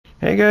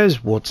Hey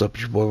guys, what's up?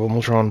 It's your boy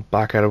Wilmotron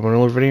back at it with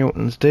another video.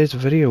 In today's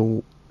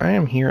video, I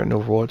am here in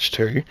Overwatch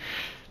 2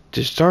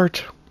 to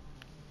start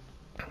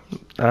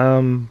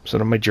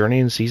sort of my journey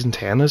in Season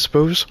 10, I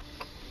suppose.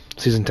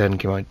 Season 10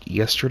 came out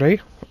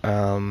yesterday.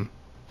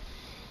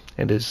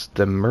 It is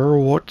the Mirror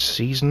Watch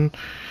season.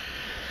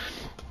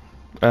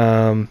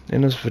 In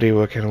this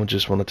video I kind of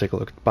just want to take a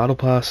look at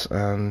Battlepass,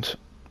 and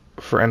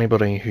for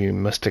anybody who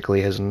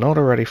mystically has not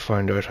already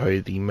found out how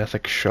the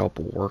Mythic shop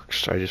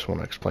works, I just want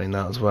to explain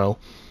that as well.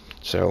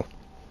 So,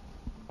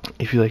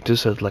 if you like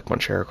this, hit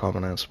like, share,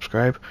 comment, and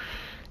subscribe.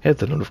 Hit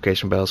the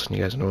notification bell so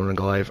you guys know when I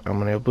go live. I'm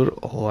gonna upload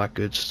all that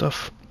good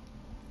stuff.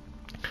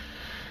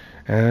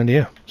 And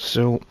yeah,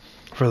 so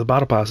for the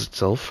Battle Pass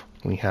itself,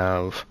 we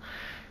have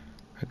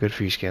a good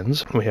few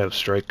skins. We have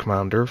Strike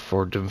Commander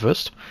for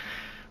Doomfist,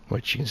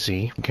 which you can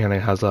see kind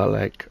of has that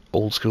like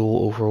old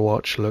school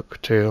Overwatch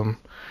look to him,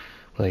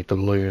 like the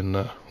blue and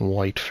the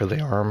white for the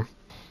arm.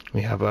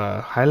 We have a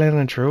highlight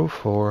intro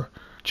for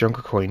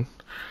Junker Queen,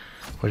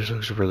 which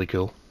looks really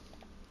cool.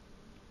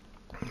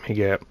 We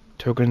get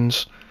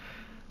tokens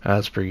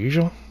as per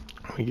usual.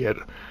 We get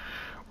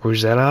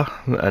Rosetta,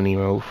 an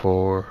emote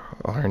for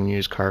our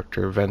news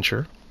character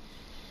Venture.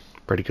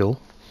 Pretty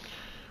cool.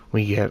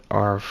 We get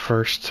our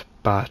first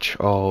batch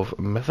of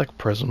Mythic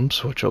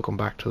Prisms, which I'll come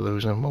back to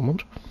those in a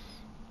moment.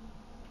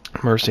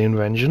 Mercy and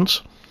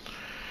Vengeance,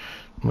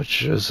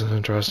 which is an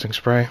interesting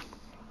spray.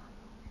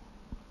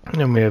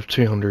 And we have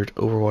 200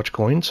 Overwatch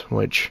coins,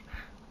 which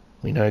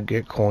we now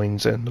get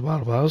coins in the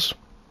Battle Pass.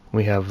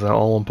 We have the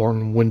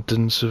all-important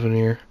Winton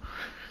souvenir.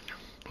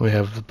 We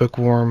have the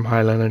Bookworm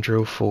highlight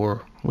intro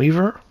for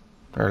Weaver,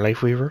 or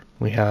Life Weaver.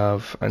 We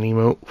have an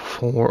emote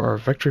for our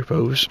victory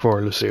pose for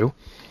Lucio,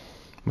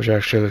 which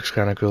actually looks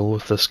kind of cool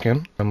with this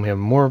skin. And we have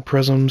more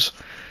prisms.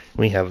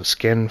 We have a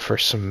skin for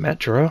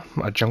Symmetra,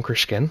 a Junker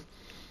skin,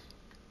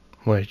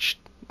 which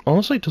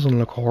honestly doesn't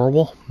look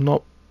horrible.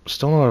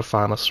 Still not a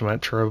fan of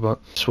Symmetra, but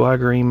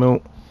Swagger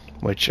emote,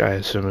 which I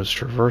assume is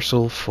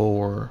Traversal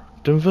for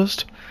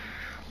Doomfist.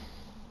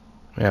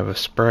 We have a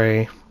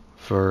spray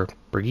for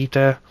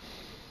Brigitte.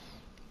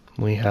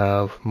 We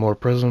have more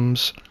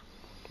prisms.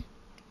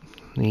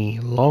 The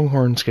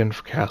Longhorn skin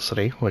for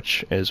Cassidy,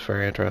 which is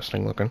very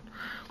interesting looking.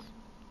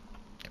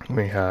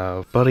 We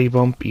have Buddy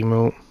Bump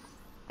emote,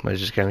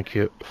 which is kind of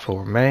cute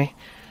for May.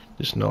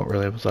 Just not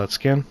really with that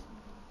skin.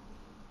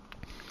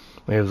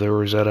 We have the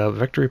Rosetta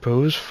victory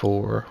pose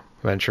for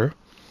Venture.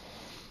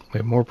 We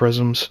have more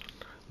prisms.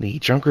 The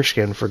Junker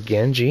skin for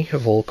Genji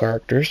of all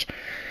characters.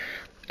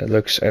 It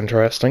looks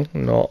interesting.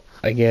 Not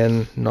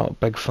a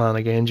big fan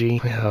of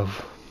Genji. We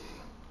have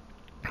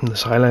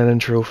this highlight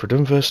intro for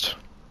Doomfist.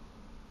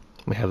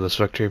 We have this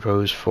victory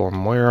pose for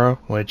Moira,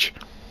 which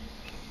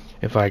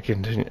if I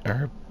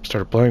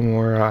started playing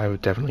Moira, I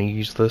would definitely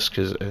use this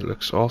because it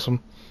looks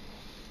awesome.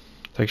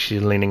 It's like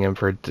she's leaning in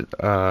for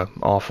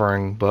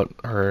offering, but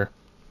her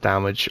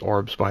damage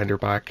orbs behind her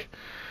back.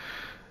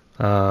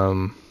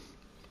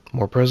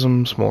 More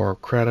prisms, more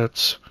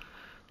credits.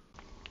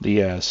 The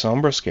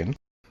Sombra skin,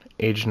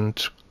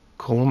 Agent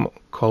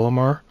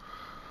Colomar,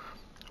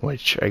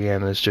 which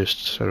again is just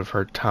sort of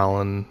her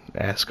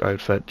Talon-esque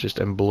outfit, just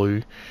in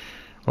blue.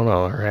 Oh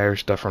no, her hair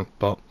is different,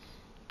 but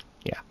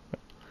yeah, you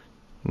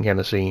can kind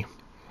of see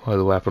how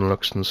the weapon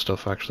looks and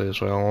stuff actually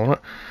as well on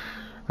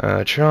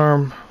it.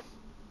 Charm,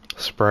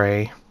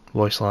 spray,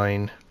 voice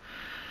line,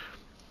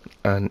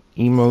 an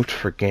emote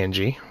for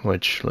Genji,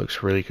 which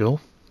looks really cool.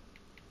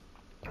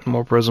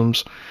 More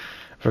prisms,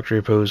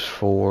 victory pose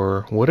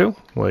for Widow,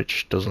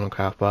 which doesn't look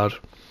half bad.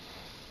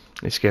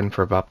 A skin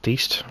for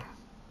Baptiste,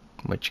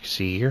 which you can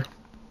see here.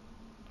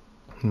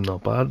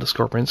 Not bad. The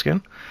Scorpion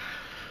skin.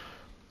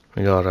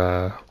 We got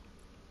a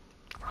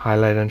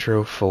highlight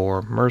intro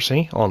for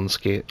Mercy on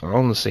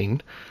the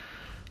scene,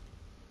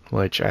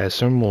 which I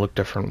assume will look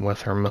different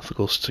with her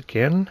mythical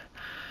skin.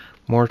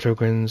 More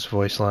tokens,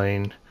 voice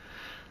line,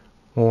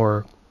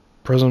 more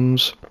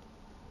prisms.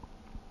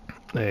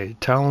 A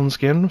Talon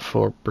skin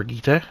for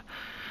Brigitte,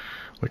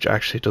 which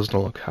actually doesn't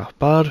look half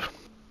bad.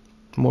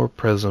 More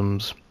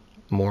prisms,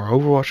 more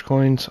Overwatch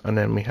coins, and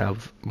then we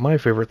have my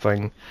favorite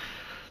thing,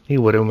 the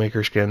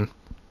Widowmaker skin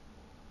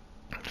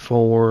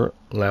for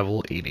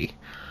level 80,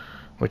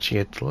 which you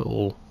get the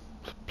little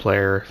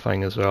player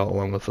thing as well,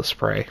 along with the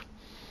spray.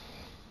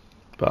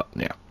 But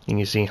yeah, you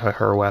can see how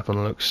her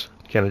weapon looks,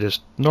 kind of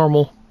just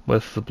normal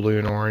with the blue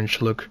and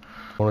orange look.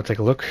 Want to take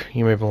a look?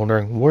 You may be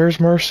wondering,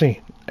 where's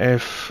Mercy?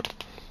 If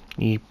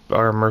you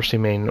are a Mercy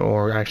main,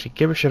 or actually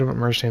give a shit about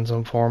Mercy in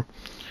some form,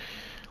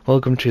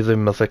 welcome to the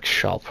Mythic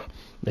shop.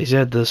 They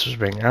said this was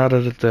being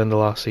added at the end of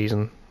last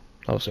season.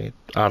 Obviously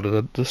added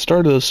at the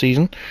start of the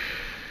season,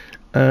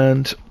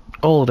 and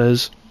all it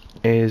is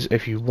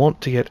if you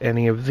want to get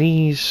any of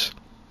these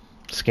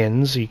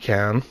skins, you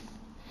can.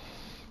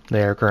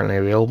 They are currently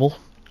available.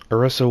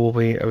 Orisa will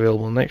be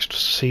available next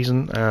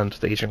season, and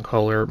the Agent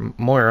Color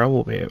Moira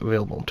will be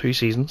available in 2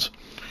 seasons.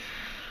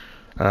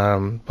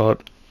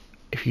 But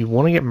if you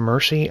want to get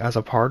Mercy as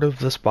a part of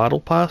this Battle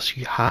Pass,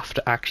 you have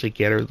to actually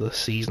get her this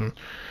season.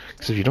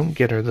 Because if you don't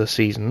get her this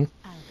season,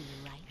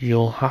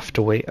 you'll have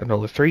to wait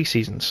another 3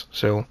 seasons.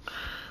 So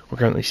we're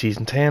currently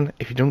season 10.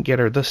 If you don't get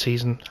her this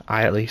season,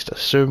 I at least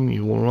assume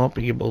you will not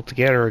be able to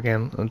get her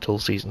again until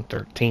season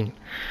 13.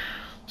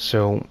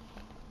 So,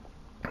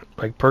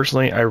 like,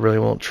 personally, I really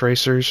want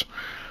Tracers.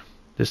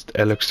 Just,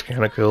 it looks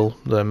kind of cool.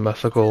 The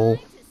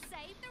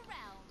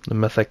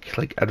mythic,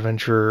 like,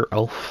 adventure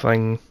elf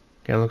thing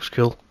kind of looks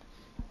cool.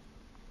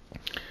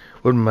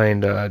 Wouldn't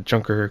mind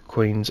Junker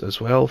Queens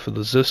as well for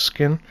the Zeus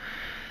skin.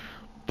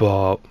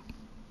 But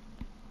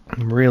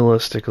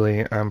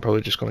realistically, I'm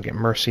probably just going to get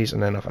Mercies,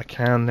 and then if I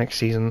can next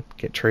season,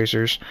 get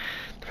Tracers,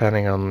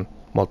 depending on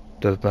what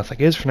the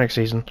mythic is for next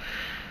season.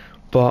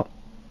 But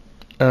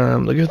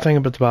the good thing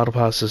about the Battle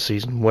Pass this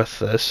season with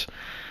this,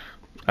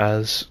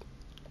 as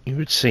you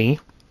would see,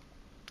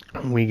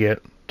 we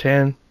get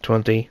 10,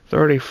 20,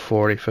 30,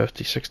 40,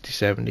 50, 60,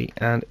 70,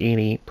 and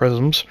 80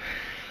 prisms.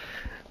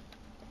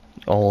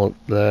 All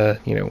at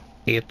the,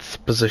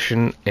 8th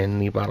position in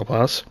the Battle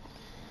Pass.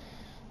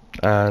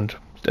 And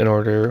in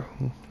order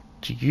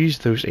to use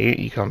those 8,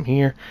 you come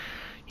here,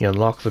 you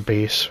unlock the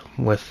base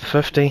with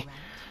 50,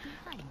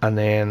 and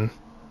then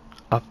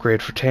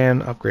upgrade for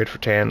 10, upgrade for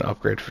 10,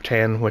 upgrade for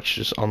 10, which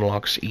just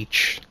unlocks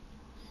each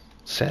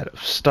set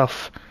of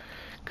stuff.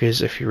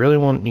 Because if you really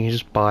want, you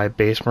just buy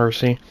base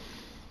Mercy,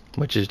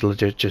 which is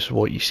legit just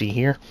what you see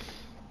here.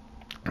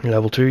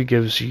 Level 2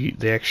 gives you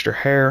the extra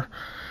hair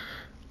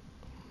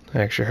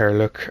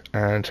look,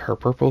 and her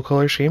purple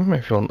colour scheme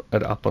if you want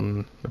it up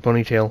on the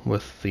ponytail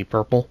with the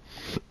purple.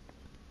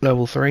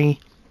 Level 3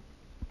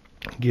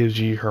 gives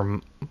you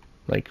her,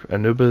 like,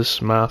 Anubis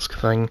mask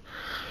thing,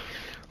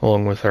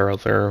 along with her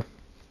other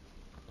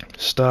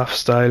staff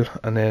style,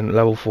 and then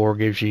level 4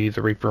 gives you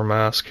the Reaper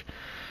mask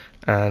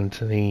and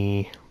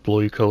the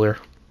blue colour.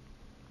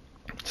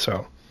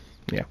 So,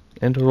 yeah,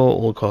 in total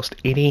it will cost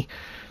 80.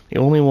 The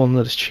only one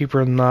that is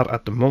cheaper than that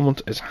at the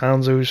moment is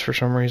Hanzo's for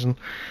some reason.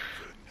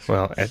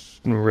 Well, it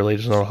really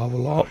does not have a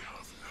lot.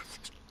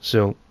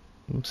 So,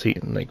 see,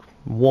 like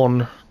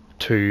 1,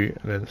 2,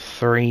 and then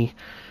 3,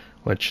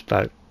 which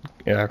it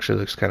actually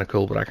looks kind of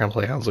cool, but I can't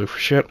play Hanzo for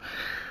shit.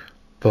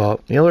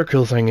 But the other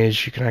cool thing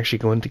is you can actually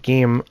go into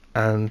game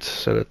and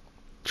sort of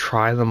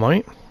try them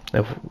out.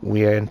 If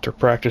we enter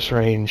practice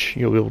range,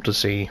 you'll be able to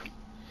see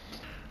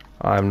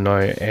I'm now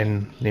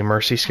in the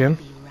Mercy skin,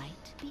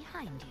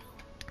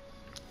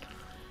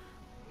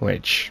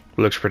 which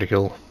looks pretty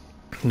cool.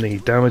 The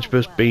damage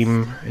boost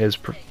beam is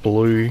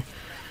blue.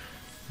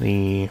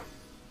 The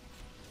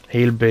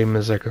heal beam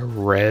is like a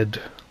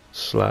red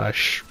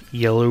 /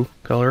 yellow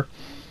color,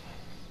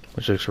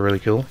 which looks really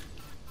cool.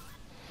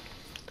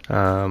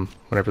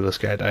 Whenever this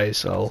guy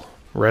dies, I'll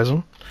res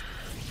him.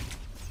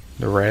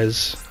 The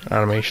res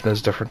animation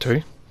is different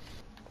too.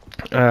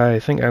 I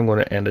think I'm going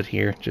to end it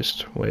here,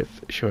 just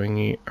with showing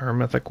you our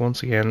mythic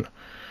once again,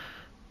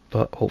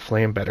 but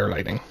hopefully in better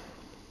lighting,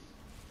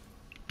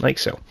 like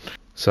so.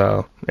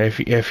 So,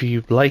 if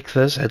you like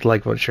this, hit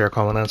like button, share,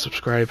 comment, and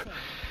subscribe.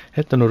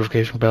 Hit the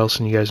notification bell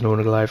so you guys know when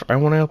I go live. I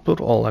want to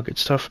upload all that good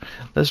stuff.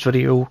 This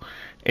video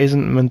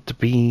isn't meant to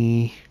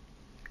be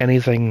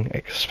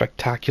anything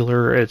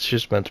spectacular. It's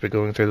just meant to be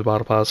going through the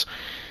Battle Pass.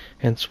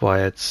 Hence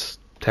why it's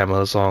 10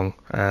 minutes long,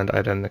 and I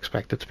didn't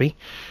expect it to be.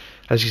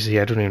 As you see,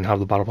 I don't even have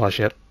the Battle Pass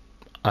yet.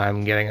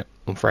 I'm getting it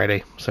on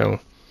Friday, so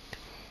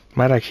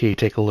might actually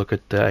take a look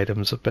at the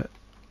items a bit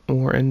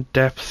more in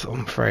depth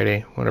on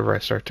Friday whenever I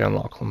start to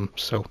unlock them.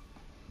 So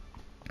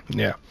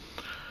yeah,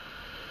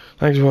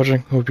 thanks for watching,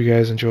 hope you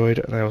guys enjoyed,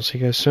 and I will see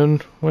you guys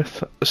soon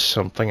with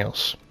something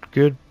else.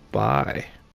 Goodbye.